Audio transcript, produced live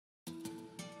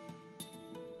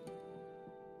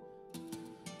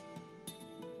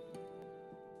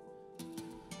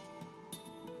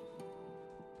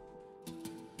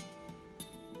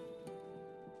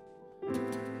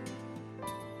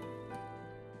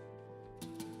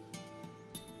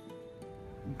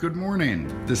Good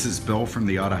morning. This is Bill from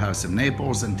the Autohaus of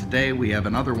Naples, and today we have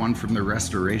another one from the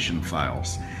restoration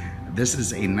files. This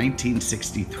is a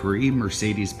 1963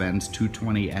 Mercedes-Benz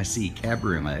 220 SE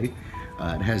Cabriolet.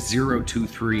 It has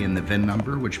 023 in the VIN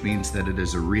number, which means that it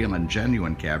is a real and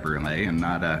genuine cabriolet and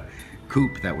not a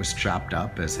coupe that was chopped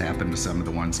up, as happened to some of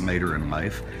the ones later in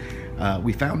life.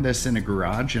 We found this in a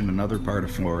garage in another part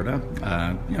of Florida,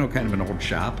 kind of an old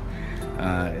shop.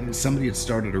 Somebody had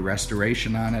started a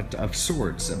restoration on it of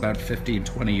sorts about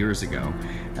 15-20 years ago.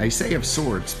 I say of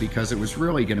sorts because it was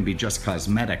really going to be just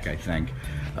cosmetic, I think,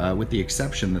 with the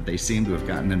exception that they seem to have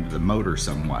gotten into the motor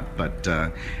somewhat. But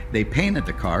they painted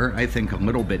the car, I think, a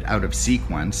little bit out of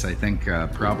sequence. I think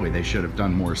probably they should have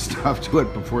done more stuff to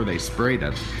it before they sprayed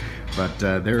it. But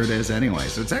there it is anyway.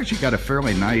 So it's actually got a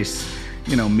fairly nice,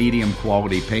 medium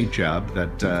quality paint job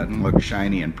that looks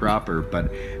shiny and proper,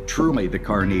 but truly the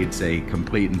car needs a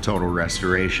complete and total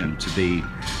restoration to be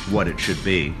what it should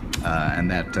be, and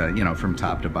that, from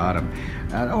top to bottom.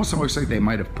 It also looks like they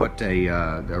might have put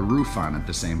a roof on at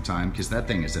the same time, because that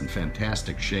thing is in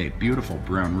fantastic shape. Beautiful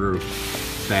brown roof,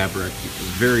 fabric,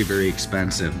 very, very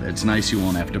expensive. It's nice you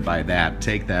won't have to buy that.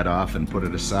 Take that off and put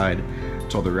it aside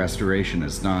until the restoration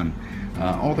is done.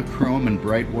 All the chrome and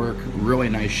bright work, really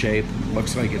nice shape.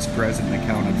 Looks like it's present and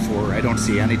accounted for. I don't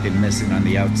see anything missing on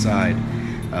the outside.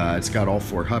 It's got all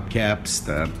 4 hubcaps,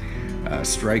 the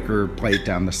striker plate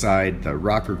down the side, the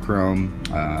rocker chrome,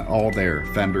 all there,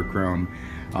 fender chrome,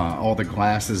 all the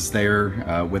glasses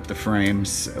there with the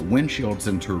frames. Windshield's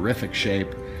in terrific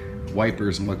shape.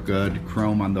 Wipers look good.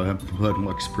 Chrome on the hood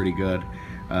looks pretty good.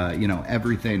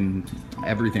 Everything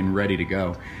ready to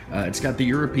go. It's got the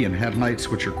European headlights,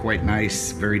 which are quite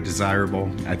nice, very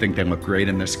desirable. I think they look great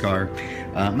in this car.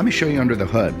 Let me show you under the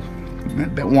hood. A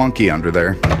bit wonky under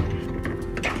there.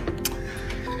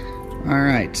 All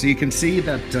right, so you can see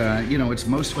that, it's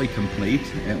mostly complete.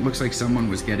 It looks like someone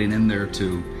was getting in there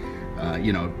to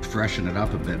freshen it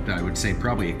up a bit. I would say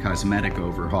probably a cosmetic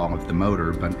overhaul of the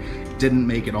motor, but didn't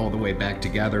make it all the way back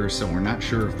together, so we're not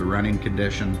sure of the running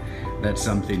condition. That's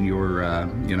something your,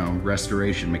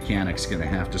 restoration mechanic's gonna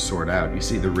have to sort out. You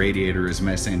see the radiator is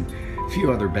missing, a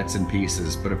few other bits and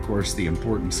pieces, but of course the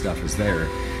important stuff is there,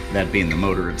 that being the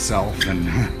motor itself and,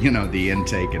 the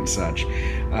intake and such.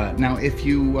 Now, if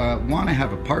you want to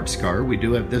have a parts car, we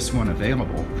do have this one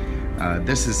available.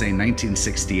 This is a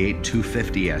 1968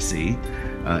 250 SE.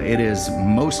 It is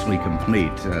mostly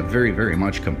complete, very, very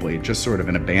much complete, just sort of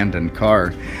an abandoned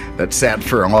car that sat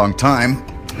for a long time.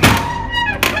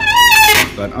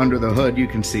 But under the hood, you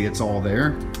can see it's all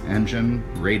there. Engine,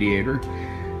 radiator,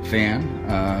 fan,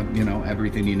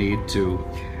 everything you need to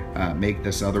make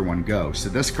this other one go. So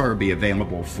this car will be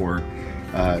available for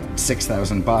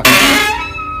 $6,000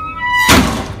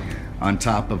 on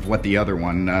top of what the other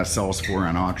one sells for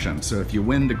on auction. So if you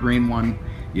win the green one,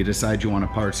 you decide you want a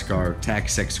parts car, tack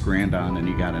 $6 grand on, and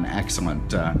you got an excellent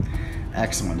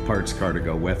parts car to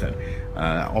go with it.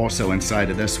 Also inside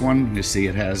of this one, you see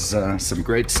it has some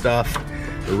great stuff.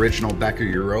 Original Becker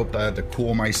Europa, the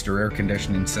Coolmeister air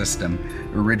conditioning system,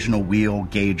 original wheel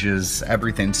gauges,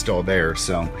 everything's still there.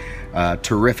 So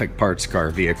terrific parts car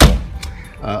vehicle.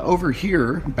 Over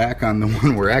here, back on the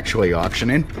one we're actually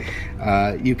auctioning,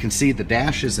 you can see the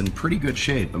dash is in pretty good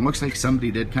shape. It looks like somebody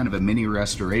did kind of a mini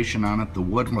restoration on it. The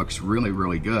wood looks really,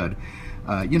 really good.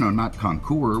 Not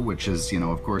concours, which is,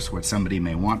 of course, what somebody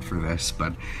may want for this,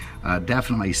 but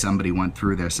definitely somebody went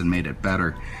through this and made it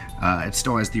better. It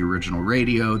still has the original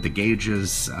radio, the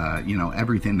gauges,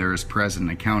 everything there is present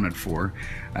and accounted for.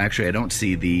 Actually, I don't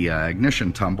see the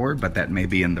ignition tumbler, but that may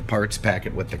be in the parts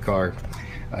packet with the car.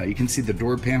 You can see the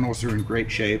door panels are in great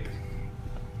shape.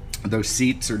 Those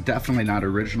seats are definitely not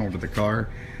original to the car,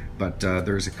 but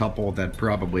there's a couple that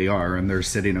probably are, and they're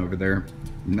sitting over there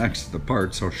next to the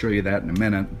parts. I'll show you that in a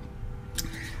minute.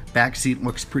 Back seat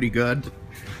looks pretty good.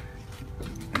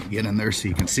 Get in there so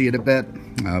you can see it a bit.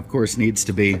 Of course, needs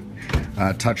to be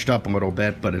touched up a little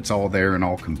bit, but it's all there and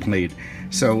all complete.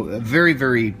 So very,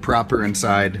 very proper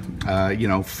inside,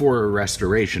 for a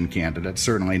restoration candidate.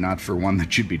 Certainly not for one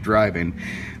that you'd be driving,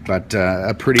 but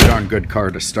a pretty darn good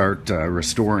car to start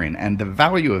restoring. And the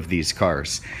value of these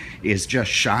cars is just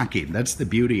shocking. That's the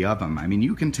beauty of them. I mean,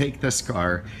 you can take this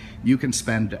car, you can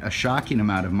spend a shocking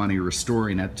amount of money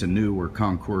restoring it to new or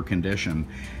concours condition,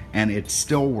 and it's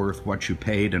still worth what you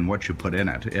paid and what you put in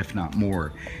it, if not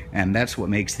more. And that's what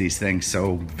makes these things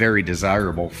so very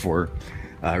desirable for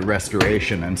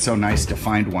restoration, and so nice to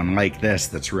find one like this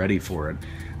that's ready for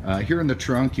it. Here in the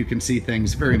trunk, you can see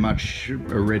things very much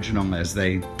original as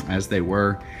they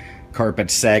were.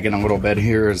 Carpet sagging a little bit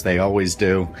here, as they always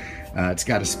do. It's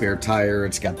got a spare tire,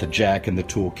 it's got the jack and the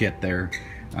tool kit there.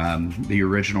 The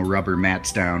original rubber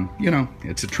mats down. You know,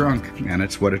 it's a trunk, and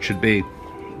it's what it should be.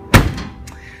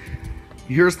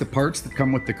 Here's the parts that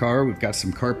come with the car. We've got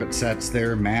some carpet sets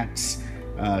there, mats,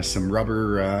 some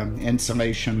rubber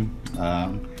insulation.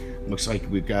 Looks like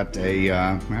we've got a,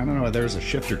 I don't know, there's a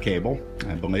shifter cable,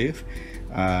 I believe,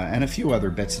 and a few other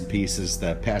bits and pieces.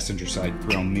 The passenger side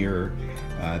chrome mirror,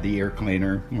 the air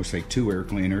cleaner, looks like 2 air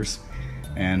cleaners,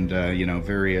 and you know,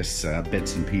 various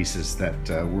bits and pieces that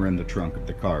were in the trunk of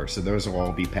the car. So those will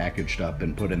all be packaged up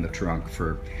and put in the trunk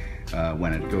for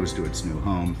when it goes to its new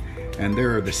home. And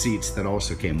there are the seats that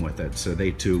also came with it, so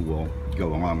they too will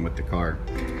go along with the car.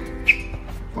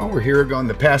 While we're here, go on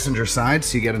the passenger side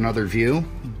so you get another view.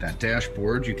 That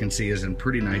dashboard you can see is in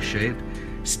pretty nice shape.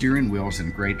 Steering wheel's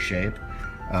in great shape.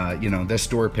 You know, this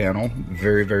door panel,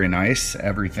 very, very nice.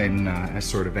 Everything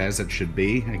sort of as it should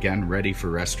be. Again, ready for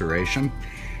restoration.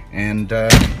 And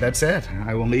that's it.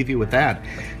 I will leave you with that.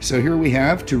 So here we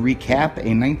have, to recap,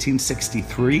 a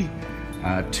 1963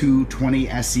 220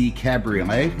 SE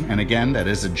Cabriolet. And again, that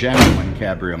is a genuine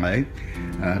Cabriolet.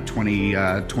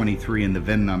 2023 in the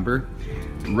VIN number.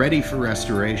 Ready for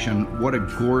restoration. What a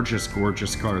gorgeous,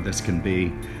 gorgeous car this can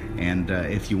be. And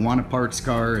if you want a parts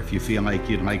car, if you feel like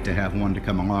you'd like to have one to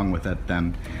come along with it,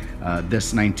 then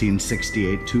this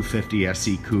 1968 250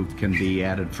 SE Coupe can be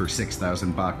added for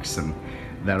 $6,000, and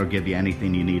that'll give you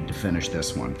anything you need to finish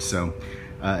this one. So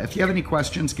if you have any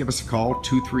questions, give us a call,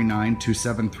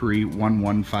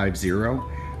 239-273-1150,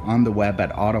 on the web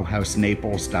at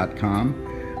autohausnaples.com.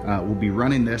 We'll be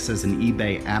running this as an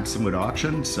eBay absolute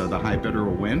auction, so the high bidder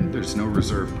will win. There's no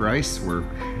reserve price. We're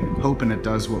hoping it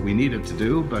does what we need it to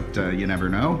do, but you never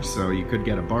know, so you could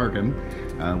get a bargain.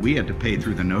 We had to pay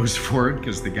through the nose for it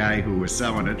because the guy who was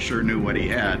selling it sure knew what he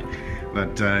had.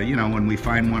 But you know, when we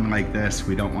find one like this,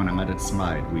 we don't want to let it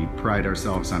slide. We pride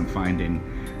ourselves on finding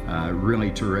really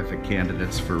terrific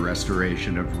candidates for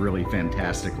restoration of really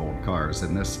fantastic old cars,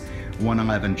 and this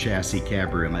 111 Chassis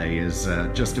Cabriolet is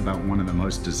just about one of the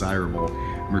most desirable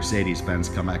Mercedes-Benz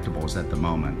collectibles at the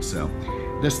moment. So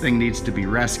this thing needs to be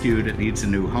rescued, it needs a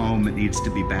new home, it needs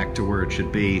to be back to where it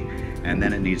should be, and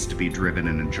then it needs to be driven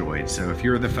and enjoyed. So if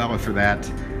you're the fella for that,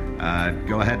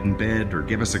 go ahead and bid, or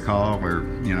give us a call, or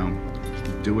you know,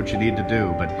 do what you need to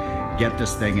do, but get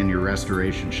this thing in your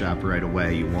restoration shop right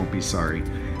away. You won't be sorry.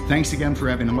 Thanks again for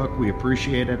having a look. We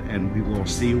appreciate it, and we will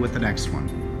see you with the next one.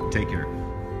 Take care.